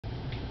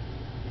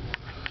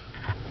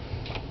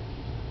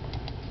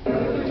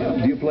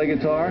Do you play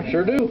guitar?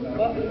 Sure do.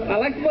 Well, I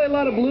like to play a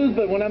lot of blues,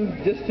 but when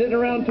I'm just sitting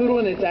around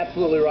tootling, it's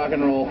absolutely rock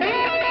and roll.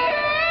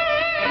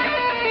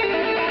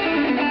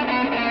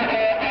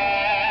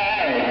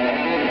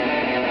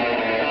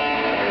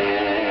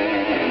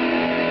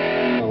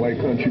 I like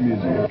country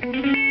music.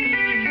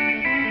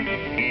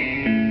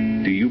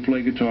 Do you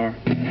play guitar?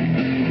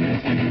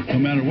 No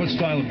matter what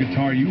style of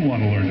guitar you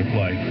want to learn to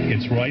play,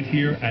 it's right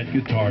here at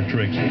Guitar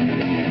Tricks.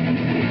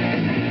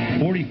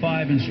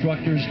 45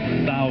 instructors,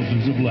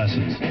 thousands of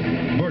lessons.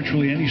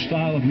 Virtually any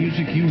style of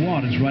music you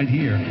want is right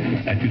here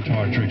at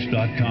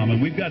GuitarTricks.com.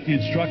 And we've got the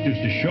instructors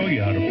to show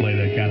you how to play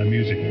that kind of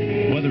music.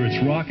 Whether it's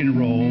rock and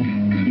roll,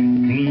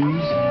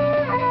 blues,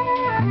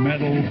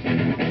 metal,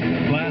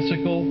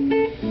 classical,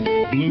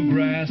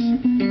 bluegrass,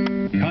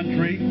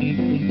 country,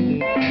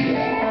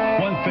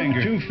 one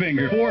finger, two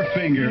finger, four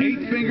finger,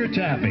 8-finger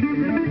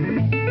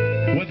tapping.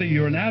 Whether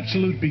you're an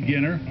absolute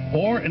beginner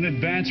or an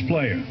advanced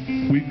player,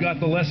 we've got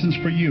the lessons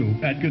for you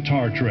at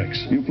Guitar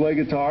Tricks. You play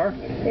guitar?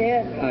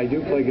 Yeah. I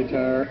do play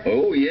guitar.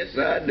 Oh, yes,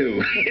 I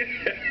do.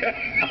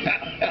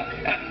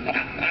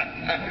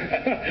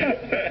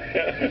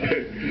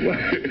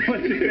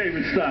 What's your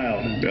favorite style?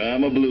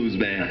 I'm a blues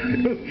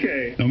man.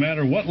 Okay. No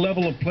matter what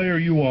level of player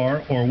you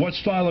are or what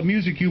style of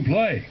music you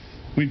play,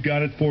 we've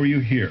got it for you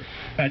here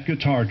at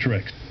Guitar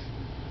Tricks.